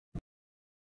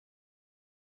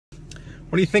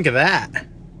What do you think of that?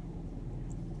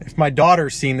 If my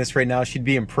daughter's seeing this right now, she'd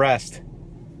be impressed.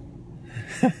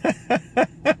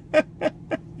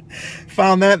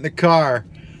 Found that in the car.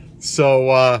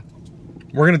 So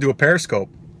we're gonna do a Periscope.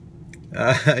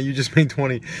 You just made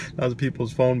 20,000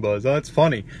 people's phone buzz. Oh, that's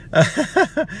funny.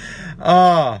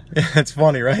 Oh, that's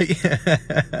funny, right?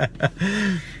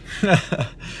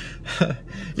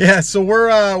 Yeah, so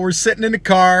we're sitting in the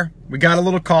car. We got a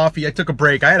little coffee. I took a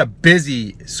break. I had a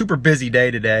super busy day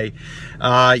today.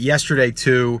 Yesterday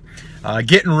too.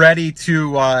 Getting ready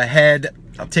to head.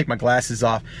 I'll take my glasses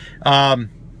off.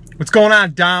 What's going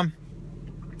on, Dom?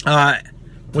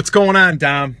 What's going on,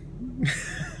 Dom?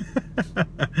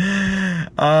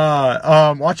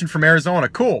 Watching from Arizona.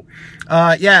 Cool.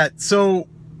 Yeah, so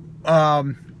got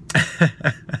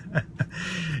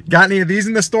any of these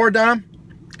in the store, Dom?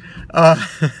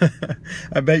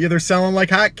 I bet you they're selling like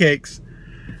hotcakes.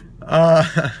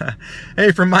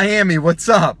 Hey, from Miami, what's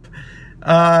up?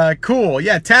 Cool.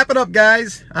 Yeah, tap it up,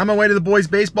 guys. On my way to the boys'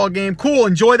 baseball game. Cool.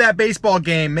 Enjoy that baseball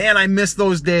game. Man, I miss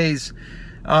those days.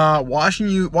 Watching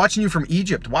you from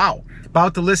Egypt. Wow.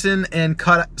 About to listen and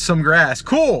cut some grass.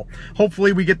 Cool.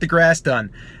 Hopefully we get the grass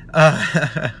done.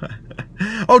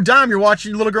 Oh, Dom, you're watching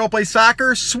your little girl play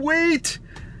soccer? Sweet.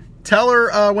 Tell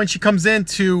her when she comes in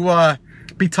to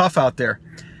be tough out there.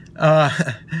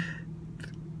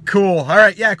 Cool. All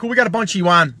right. Yeah, cool. We got a bunch of you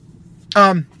on.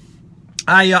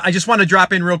 I just want to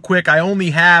drop in real quick. I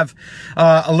only have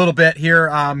a little bit here.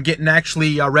 I'm getting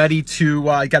actually ready to,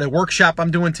 got a workshop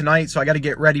I'm doing tonight, so I got to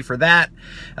get ready for that.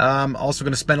 Also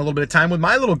going to spend a little bit of time with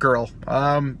my little girl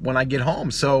when I get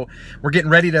home. So we're getting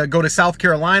ready to go to South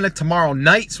Carolina tomorrow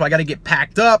night, so I got to get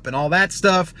packed up and all that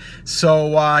stuff.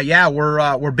 So yeah,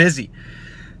 we're busy.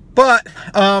 But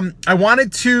I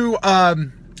wanted to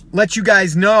let you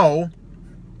guys know.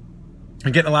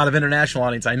 I'm getting a lot of international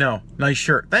audience, I know. Nice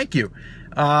shirt. Thank you.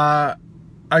 Are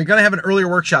you going to have an earlier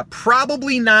workshop?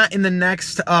 Probably not in the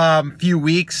next few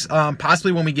weeks.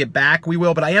 Possibly when we get back, we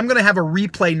will. But I am going to have a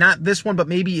replay, not this one, but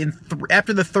maybe in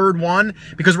after the third one,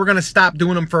 because we're going to stop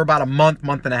doing them for about a month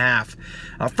and a half.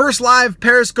 First live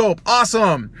Periscope.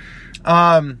 Awesome.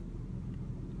 Oh,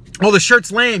 the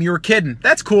shirt's lame. You were kidding.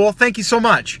 That's cool. Thank you so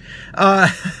much.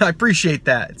 I appreciate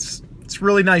that. It's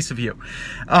really nice of you.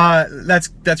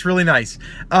 That's really nice.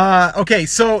 Okay,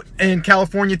 so in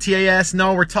California, TAS,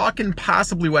 no, we're talking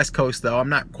possibly West Coast, though. I'm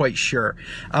not quite sure.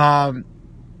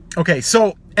 Okay,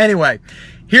 so anyway,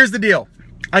 here's the deal.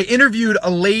 I interviewed a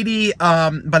lady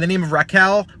by the name of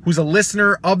Raquel, who's a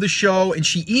listener of the show, and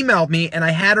she emailed me, and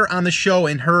I had her on the show,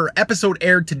 and her episode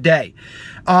aired today.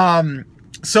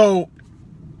 So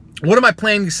what am I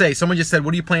planning to say? Someone just said,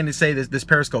 what are you planning to say this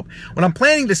Periscope? What I'm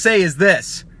planning to say is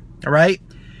this. All right.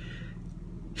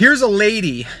 Here's a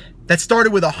lady that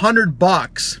started with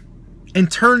 $100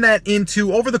 and turned that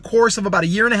into, over the course of about a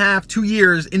year and a half, 2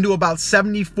 years, into about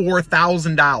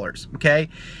 $74,000. Okay.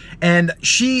 And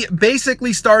she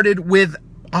basically started with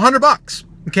 $100.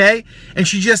 Okay. And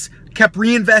she just kept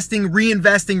reinvesting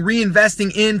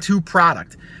into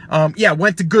product. Yeah,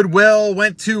 went to Goodwill,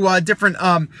 went to different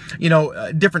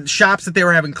shops that they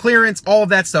were having clearance, all of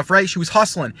that stuff, right? She was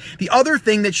hustling. The other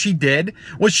thing that she did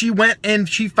was she went and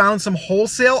she found some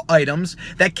wholesale items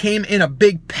that came in a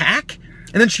big pack,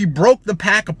 and then she broke the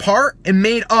pack apart and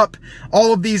made up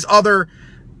all of these other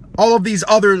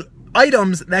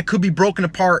items that could be broken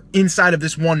apart inside of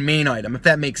this one main item, if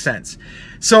that makes sense.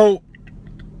 So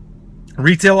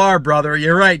retail R, brother.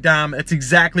 You're right, Dom. That's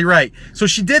exactly right. So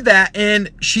she did that, and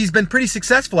she's been pretty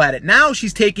successful at it. Now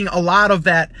she's taking a lot of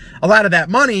that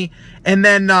money, and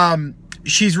then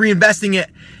she's reinvesting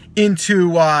it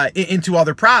into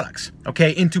other products.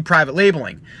 Okay, into private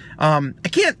labeling. I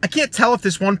can't tell if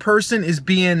this one person is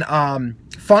being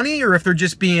funny or if they're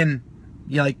just being,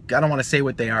 like, I don't want to say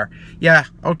what they are. Yeah,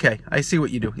 okay, I see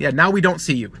what you do. Yeah, now we don't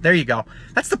see you. There you go.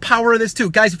 That's the power of this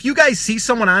too. Guys, if you guys see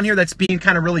someone on here that's being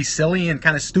kind of really silly and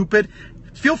kind of stupid,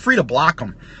 feel free to block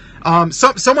them.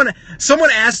 Someone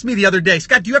asked me the other day,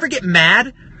 Scott, do you ever get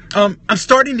mad? I'm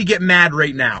starting to get mad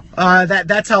right now.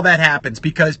 That's how that happens,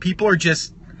 because people are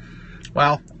just,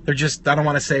 well, they're just, I don't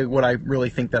want to say what I really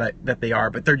think that they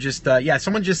are, but they're just, yeah,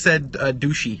 someone just said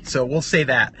douchey, so we'll say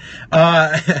that.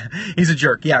 He's a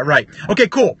jerk. Yeah, right. Okay,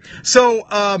 cool. So,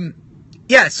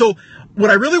 yeah, so what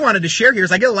I really wanted to share here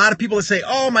is I get a lot of people that say,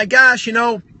 oh my gosh,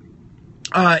 I'm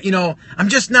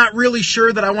just not really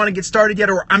sure that I want to get started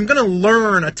yet, or I'm going to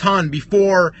learn a ton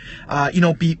before,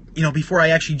 before I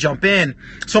actually jump in.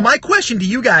 So my question to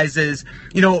you guys is,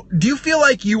 do you feel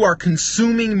like you are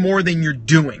consuming more than you're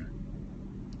doing?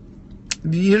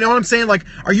 You know what I'm saying? Like,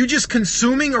 are you just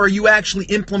consuming, or are you actually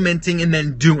implementing and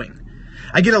then doing?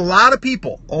 I get a lot of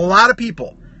people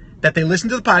that they listen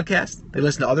to the podcast, they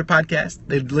listen to other podcasts,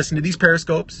 they listen to these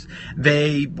Periscopes,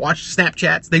 they watch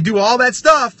Snapchats, they do all that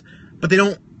stuff, but they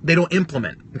don't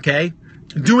implement, okay?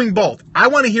 Doing both. I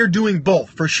want to hear doing both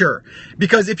for sure.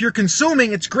 Because if you're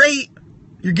consuming, it's great.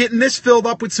 You're getting this filled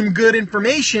up with some good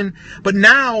information, but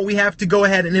now we have to go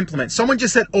ahead and implement. Someone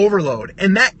just said overload,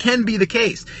 and that can be the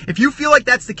case. If you feel like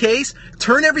that's the case,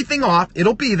 turn everything off,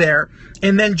 it'll be there,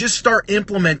 and then just start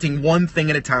implementing one thing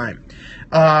at a time.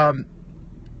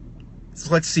 So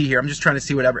let's see here. I'm just trying to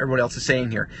see what everyone else is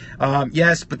saying here.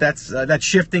 Yes, but that's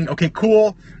shifting. Okay,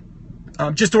 cool.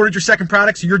 Just ordered your second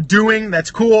product, so you're doing.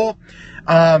 That's cool.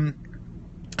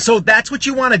 So that's what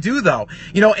you want to do, though.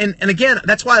 You know, and again,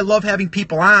 that's why I love having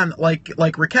people on like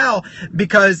Raquel,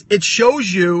 because it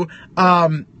shows you,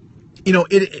 you know,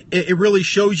 it really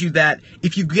shows you that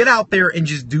if you get out there and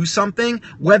just do something,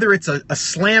 whether it's a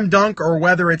slam dunk or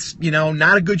whether it's, you know,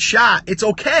 not a good shot, it's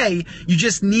okay. You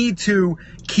just need to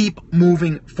keep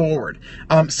moving forward.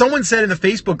 Someone said in the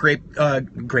Facebook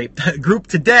group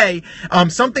today,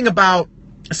 something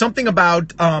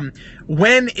about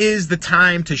when is the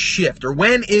time to shift, or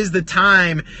when is the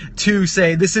time to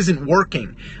say this isn't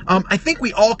working. I think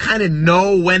we all kind of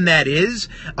know when that is.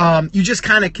 You just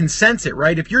kind of can sense it,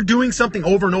 right? If you're doing something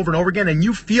over and over and over again and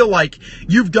you feel like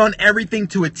you've done everything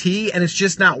to a T and it's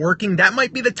just not working, that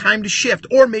might be the time to shift,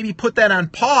 or maybe put that on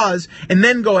pause and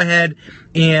then go ahead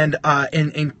and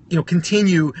you know,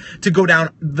 continue to go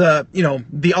down the, you know,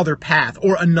 the other path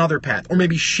or another path, or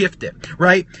maybe shift it,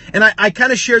 right? And I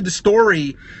kind of shared the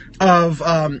story of,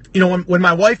 you know, when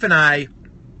my wife and I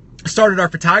started our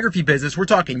photography business, we're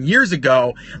talking years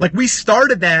ago, like we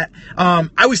started that,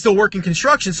 I was still working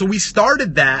construction, so we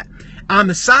started that on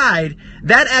the side.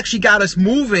 That actually got us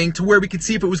moving to where we could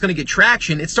see if it was going to get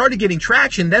traction. It started getting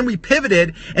traction, then we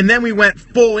pivoted, and then we went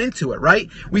full into it, right?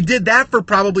 We did that for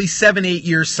probably 7-8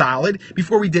 years solid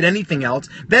before we did anything else.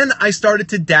 Then I started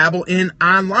to dabble in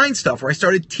online stuff, where I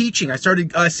started teaching. I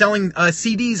started selling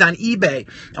CDs on eBay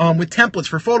with templates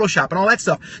for Photoshop and all that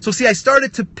stuff. So see, I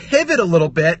started to pivot a little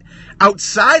bit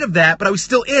outside of that, but I was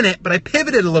still in it, but I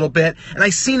pivoted a little bit, and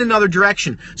I seen another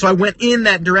direction. So I went in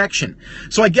that direction.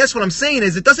 So I guess what I'm saying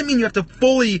is, it doesn't mean you have to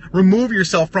fully remove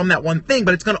yourself from that one thing,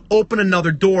 but it's going to open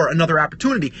another door, another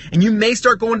opportunity. And you may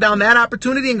start going down that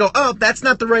opportunity and go, oh, that's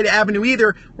not the right avenue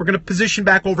either. We're going to position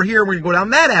back over here. We're going to go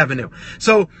down that avenue.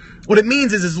 So what it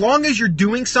means is, as long as you're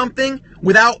doing something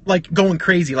without like going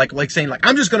crazy, like saying like,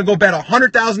 I'm just going to go bet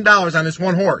 $100,000 on this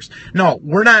one horse. No,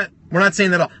 we're not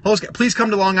saying that. Please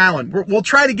come to Long Island. We'll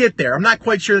try to get there. I'm not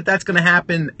quite sure that that's going to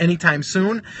happen anytime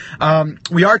soon.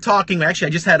 We are talking. Actually, I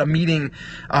just had a meeting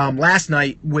last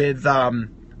night with a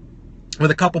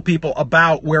couple people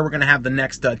about where we're going to have the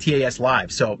next TAS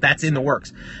live. So that's in the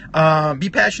works. Be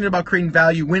passionate about creating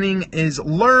value. Winning is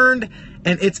learned,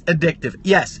 and it's addictive.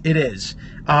 Yes, it is.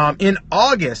 In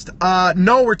August,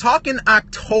 no, we're talking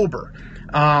October.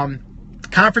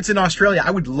 Conference in Australia. I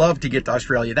would love to get to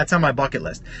Australia. That's on my bucket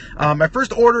list. My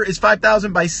first order is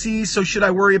 5,000 by sea, so should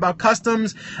I worry about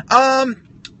customs?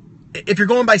 If you're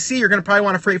going by sea, you're going to probably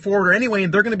want a freight forwarder anyway,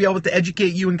 and they're going to be able to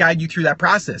educate you and guide you through that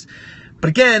process. But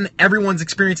again, everyone's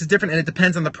experience is different, and it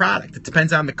depends on the product. It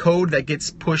depends on the code that gets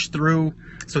pushed through,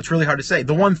 so it's really hard to say.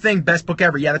 The One Thing, best book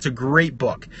ever. Yeah, that's a great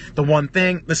book. The One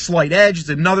Thing. The Slight Edge is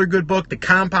another good book. The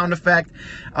Compound Effect.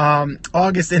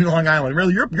 August in Long Island.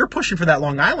 Really, you're pushing for that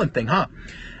Long Island thing, huh?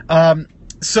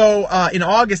 So in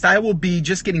August, I will be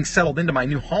just getting settled into my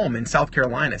new home in South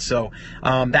Carolina. So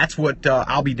that's what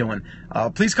I'll be doing.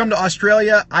 Please come to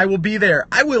Australia. I will be there.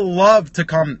 I will love to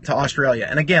come to Australia.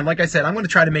 And again, like I said, I'm going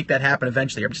to try to make that happen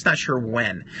eventually. I'm just not sure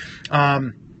when.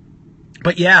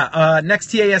 But yeah,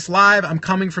 next TAS Live, I'm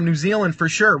coming from New Zealand for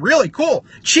sure. Really cool.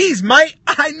 Jeez, mate,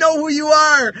 I know who you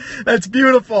are. That's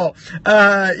beautiful.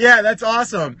 Yeah, that's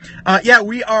awesome. Yeah,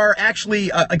 we are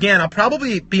actually, again, I'll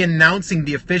probably be announcing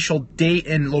the official date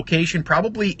and location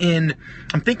probably in,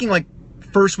 I'm thinking like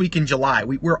first week in July.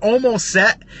 We're almost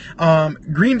set.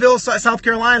 Greenville, South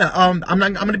Carolina. I'm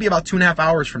going to be about 2.5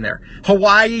 hours from there.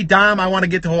 Hawaii, Dom, I want to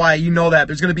get to Hawaii. You know that.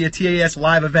 There's going to be a TAS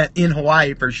Live event in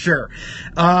Hawaii for sure.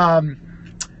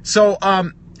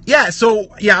 Yeah,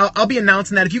 I'll be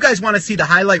announcing that. If you guys want to see the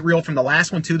highlight reel from the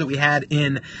last one too that we had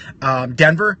in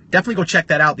Denver, definitely go check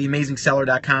that out,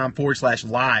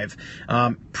 theamazingseller.com/live.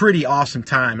 Pretty awesome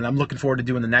time, and I'm looking forward to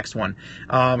doing the next one.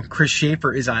 Chris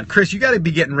Schaefer is on. Chris, you got to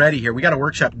be getting ready here. We got a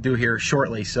workshop to do here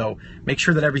shortly, so make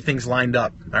sure that everything's lined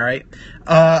up, all right?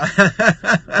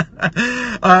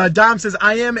 Dom says,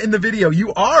 I am in the video.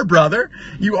 You are, brother.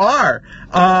 You are.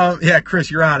 Yeah,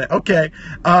 Chris, you're on it. Okay.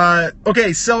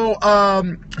 Okay,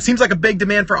 so seems like a big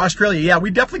demand for Australia. Yeah,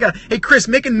 we definitely got. Hey, Chris,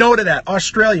 make a note of that.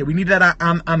 Australia. We need that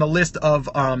on the list of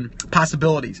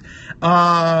possibilities.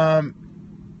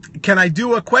 Can I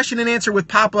do a question and answer with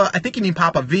Papa? I think you mean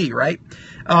Papa V, right?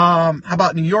 How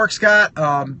about New York, Scott?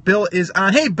 Bill is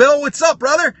on. Hey, Bill, what's up,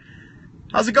 brother?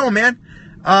 How's it going,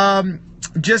 man?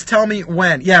 Just tell me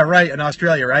when. Yeah, right, in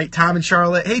Australia, right? Tom and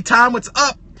Charlotte. Hey, Tom, what's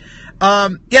up?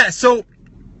 Yeah, so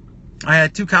I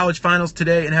had 2 college finals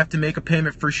today and have to make a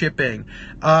payment for shipping.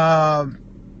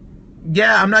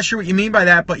 Yeah, I'm not sure what you mean by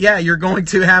that, but yeah, you're going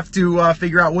to have to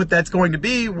figure out what that's going to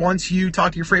be once you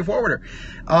talk to your freight forwarder.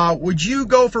 Would you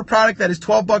go for a product that is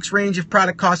 $12 range if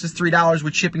product cost is $3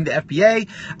 with shipping to FBA?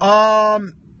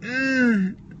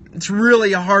 It's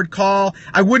really a hard call.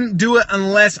 I wouldn't do it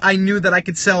unless I knew that I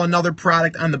could sell another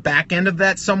product on the back end of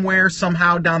that somewhere,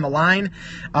 somehow down the line.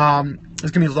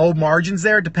 There's going to be low margins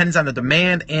there. It depends on the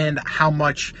demand and how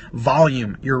much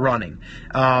volume you're running.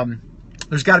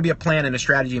 There's got to be a plan and a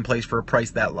strategy in place for a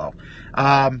price that low.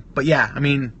 But yeah, I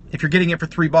mean, if you're getting it for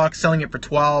 $3, selling it for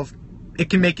 12, it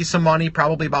can make you some money,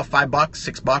 probably about $5,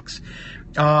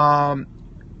 $6.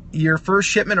 Your first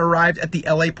shipment arrived at the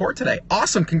LA port today.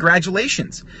 Awesome,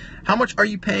 congratulations. How much are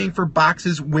you paying for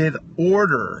boxes with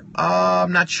order?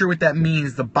 I'm not sure what that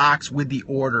means, the box with the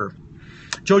order.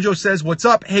 Jojo says, what's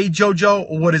up? Hey,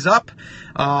 Jojo, what is up?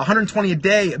 120 a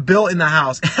day, Bill in the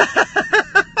house.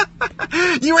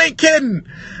 You ain't kidding.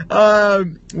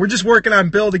 We're just working on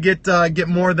Bill to get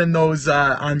more than those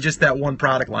on just that one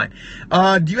product line.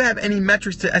 Do you have any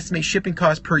metrics to estimate shipping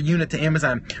costs per unit to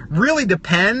Amazon? Really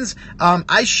depends.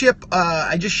 I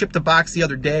just shipped a box the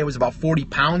other day. It was about 40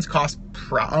 pounds, cost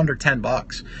under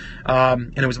 $10.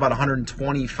 And it was about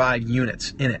 125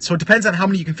 units in it. So it depends on how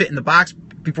many you can fit in the box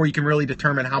before you can really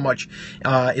determine how much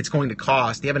it's going to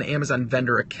cost. Do you have an Amazon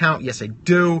vendor account? Yes, I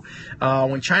do.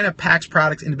 When China packs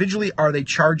products individually, are they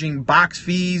charging box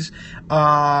fees?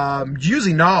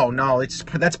 Usually no.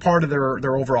 That's part of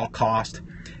their overall cost.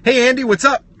 Hey, Andy, what's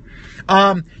up?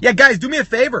 Yeah, guys, do me a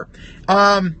favor.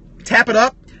 Tap it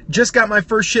up. Just got my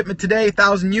first shipment today,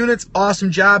 1,000 units.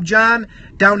 Awesome job, John.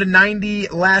 Down to 90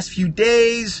 last few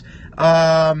days.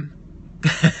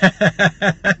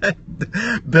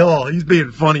 Bill, he's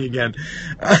being funny again.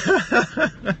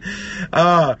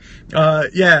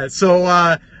 Yeah, so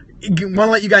want to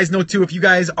let you guys know too, if you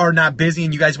guys are not busy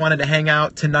and you guys wanted to hang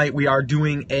out tonight, we are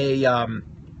doing a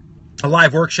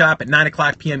live workshop at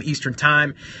 9:00 p.m. Eastern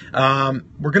time.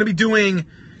 We're going to be doing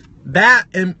that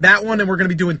one, and we're going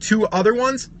to be doing 2 other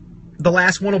ones. The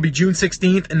last one will be June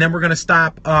 16th, and then we're going to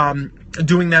stop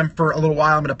doing them for a little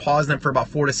while. I'm going to pause them for about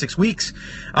 4 to 6 weeks.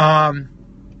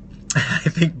 I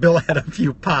think Bill had a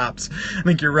few pops. I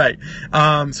think you're right.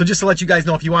 So just to let you guys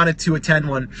know, if you wanted to attend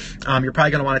one, you're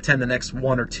probably going to want to attend the next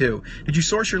 1 or 2. Did you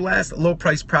source your last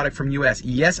low-price product from U.S.?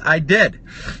 Yes, I did.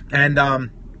 And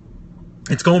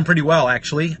it's going pretty well,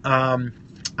 actually. I'll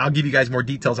give you guys more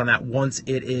details on that once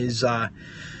it is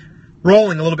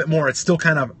rolling a little bit more. It's still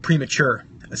kind of premature.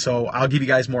 So I'll give you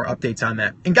guys more updates on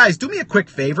that. And guys, do me a quick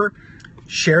favor.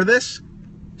 Share this.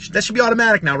 That should be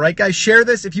automatic now, right, guys? Share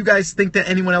this if you guys think that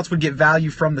anyone else would get value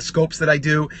from the scopes that I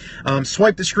do.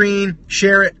 Swipe the screen,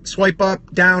 share it, swipe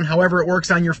up, down, however it works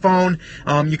on your phone.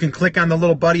 You can click on the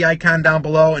little buddy icon down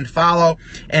below and follow.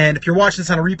 And if you're watching this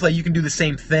on a replay, you can do the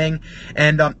same thing.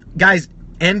 And guys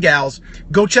and gals,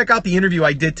 go check out the interview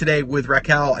I did today with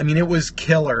Raquel. I mean, it was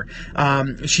killer.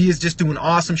 She is just doing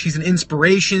awesome. She's an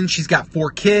inspiration. She's got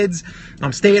 4 kids,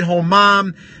 stay-at-home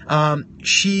mom.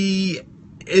 She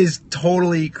is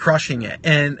totally crushing it.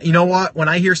 And you know what? When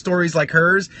I hear stories like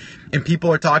hers and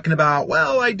people are talking about,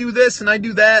 well, I do this and I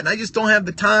do that and I just don't have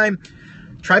the time,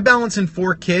 try balancing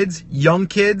 4 kids, young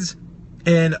kids,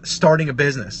 and starting a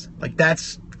business. Like,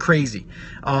 that's crazy.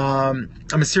 I'm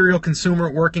a serial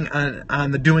consumer working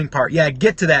on the doing part. Yeah,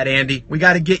 get to that, Andy. We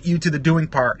got to get you to the doing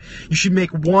part. You should make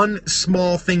one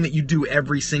small thing that you do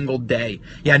every single day.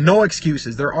 Yeah, no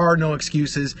excuses. There are no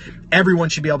excuses. Everyone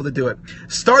should be able to do it.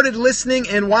 Started listening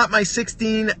and want my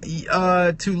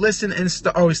 16-year-old to listen and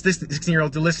start. Oh,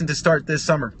 16-year-old to listen to start this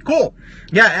summer. Cool.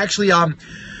 Yeah, actually, a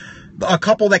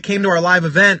couple that came to our live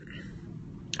event,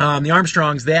 the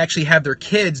Armstrongs, they actually had their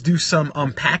kids do some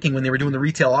unpacking when they were doing the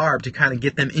retail arb to kind of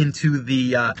get them into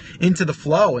the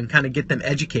flow and kind of get them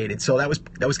educated. So that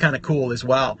was kind of cool as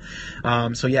well.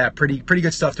 So yeah, pretty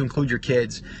good stuff to include your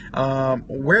kids.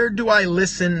 Where do I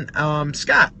listen,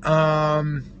 Scott?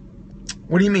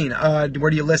 What do you mean? Where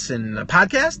do you listen?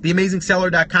 Podcast?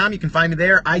 TheAmazingSeller.com. You can find me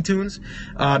there. iTunes.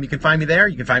 You can find me there.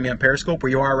 You can find me on Periscope,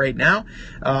 where you are right now.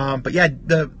 But yeah,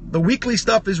 the weekly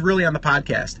stuff is really on the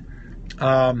podcast.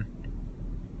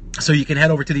 So you can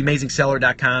head over to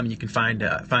theamazingseller.com and you can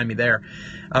find me there.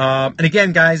 And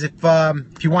again, guys,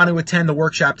 if you want to attend the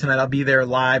workshop tonight, I'll be there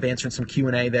live answering some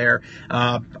Q&A there.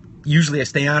 Usually I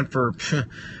stay on for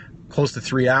close to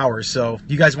 3 hours. So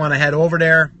if you guys want to head over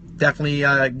there, definitely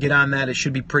get on that. It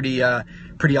should be pretty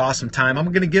awesome time. I'm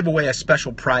going to give away a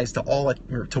special prize to one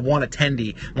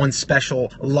attendee, one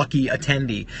special lucky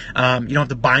attendee. You don't have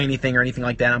to buy anything or anything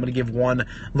like that. I'm going to give one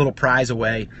little prize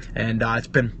away, and it's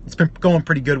been going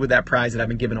pretty good with that prize that I've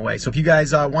been giving away. So if you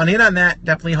guys want in on that,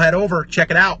 definitely head over,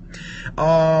 check it out.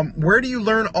 Where do you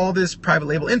learn all this private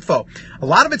label info? A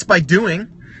lot of it's by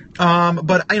doing.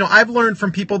 But I've learned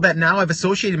from people that now I've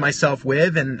associated myself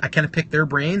with, and I kind of pick their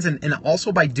brains, and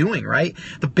also by doing, right?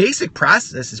 The basic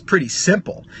process is pretty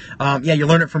simple. Yeah, you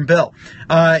learn it from Bill.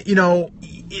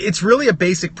 It's really a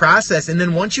basic process, and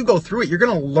then once you go through it, you're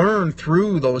going to learn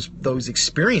through those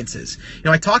experiences.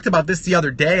 I talked about this the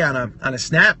other day on a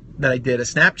snap that I did, a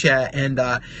Snapchat, and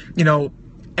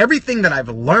everything that I've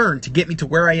learned to get me to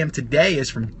where I am today is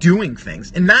from doing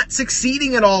things and not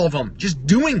succeeding at all of them, just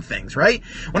doing things, right?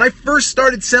 When I first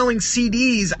started selling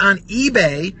CDs on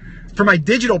eBay for my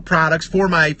digital products for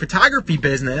my photography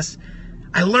business,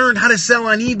 I learned how to sell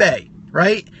on eBay,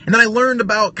 right? And then I learned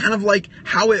about kind of like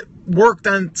how it worked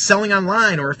on selling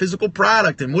online or a physical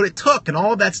product and what it took and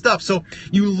all of that stuff. So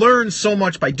you learn so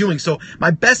much by doing. So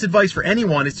my best advice for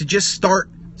anyone is to just start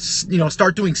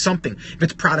doing something. If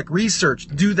it's product research,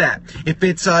 do that. If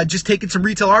it's just taking some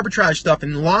retail arbitrage stuff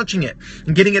and launching it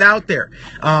and getting it out there,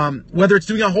 whether it's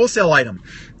doing a wholesale item,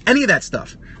 any of that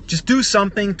stuff, just do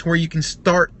something to where you can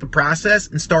start the process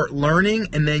and start learning,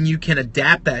 and then you can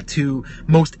adapt that to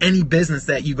most any business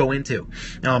that you go into,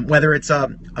 whether it's a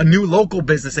new local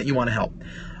business that you want to help.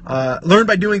 Learn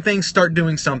by doing things, start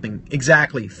doing something.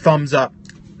 Exactly. Thumbs up.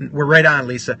 We're right on,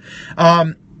 Lisa.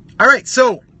 All right,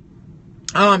 so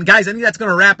guys, I think that's going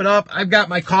to wrap it up. I've got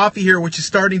my coffee here, which is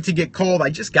starting to get cold. I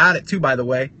just got it too, by the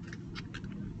way.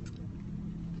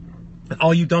 And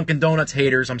all you Dunkin' Donuts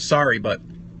haters, I'm sorry, but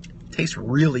it tastes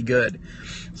really good.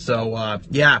 So,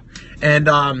 yeah. And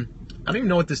I don't even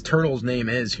know what this turtle's name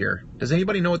is here. Does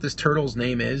anybody know what this turtle's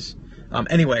name is?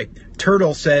 Anyway,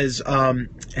 Turtle says,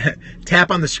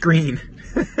 tap on the screen.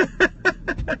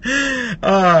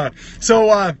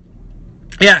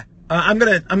 Yeah. I'm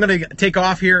gonna take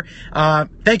off here.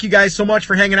 Thank you guys so much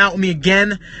for hanging out with me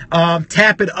again.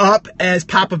 Tap it up, as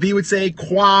Papa V would say,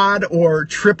 quad or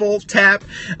triple tap.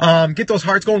 Get those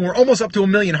hearts going. We're almost up to 1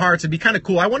 million hearts. It'd be kind of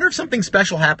cool. I wonder if something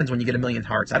special happens when you get 1 million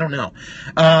hearts. I don't know.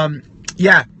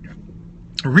 Yeah.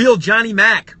 Real Johnny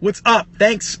Mac, what's up?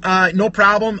 Thanks. No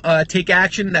problem. Take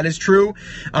action. That is true.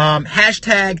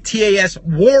 Hashtag TAS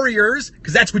Warriors,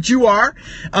 because that's what you are.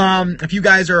 If you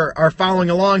guys are following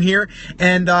along here.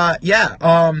 And,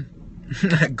 yeah,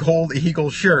 Gold Eagle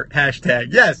shirt,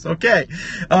 hashtag. Yes, okay.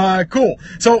 Cool.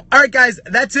 So, all right, guys,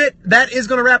 that's it. That is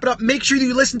going to wrap it up. Make sure that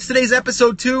you listen to today's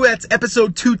episode 2. That's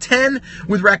episode 210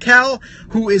 with Raquel,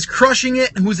 who is crushing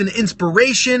it, who's an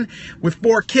inspiration with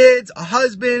 4 kids, a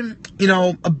husband,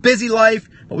 a busy life,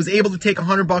 but was able to take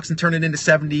 $100 and turn it into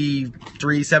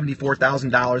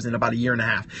 $74,000 in about a year and a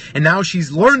half. And now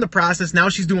she's learned the process. Now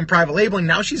she's doing private labeling.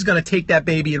 Now she's going to take that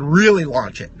baby and really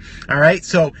launch it. All right.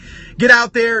 So get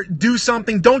out there, do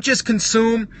something. Don't just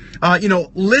consume,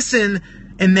 listen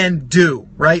and then do,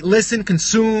 right? Listen,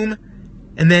 consume,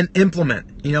 and then implement.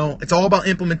 It's all about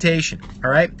implementation. All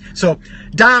right. So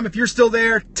Dom, if you're still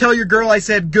there, tell your girl I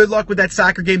said good luck with that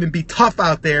soccer game and be tough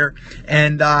out there.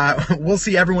 And we'll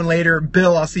see everyone later.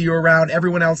 Bill, I'll see you around.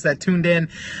 Everyone else that tuned in,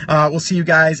 we'll see you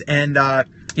guys. And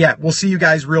yeah, we'll see you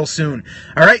guys real soon.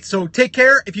 All right. So take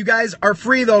care. If you guys are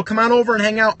free though, come on over and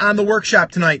hang out on the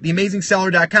workshop tonight.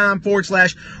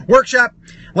 theamazingseller.com/workshop.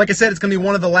 Like I said, it's going to be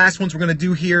one of the last ones we're going to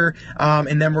do here.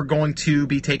 And then we're going to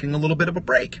be taking a little bit of a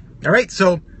break. All right.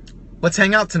 So let's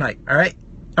hang out tonight. All right.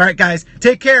 All right, guys.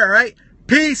 Take care. All right.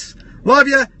 Peace. Love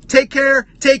you. Take care.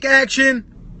 Take action.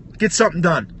 Get something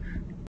done.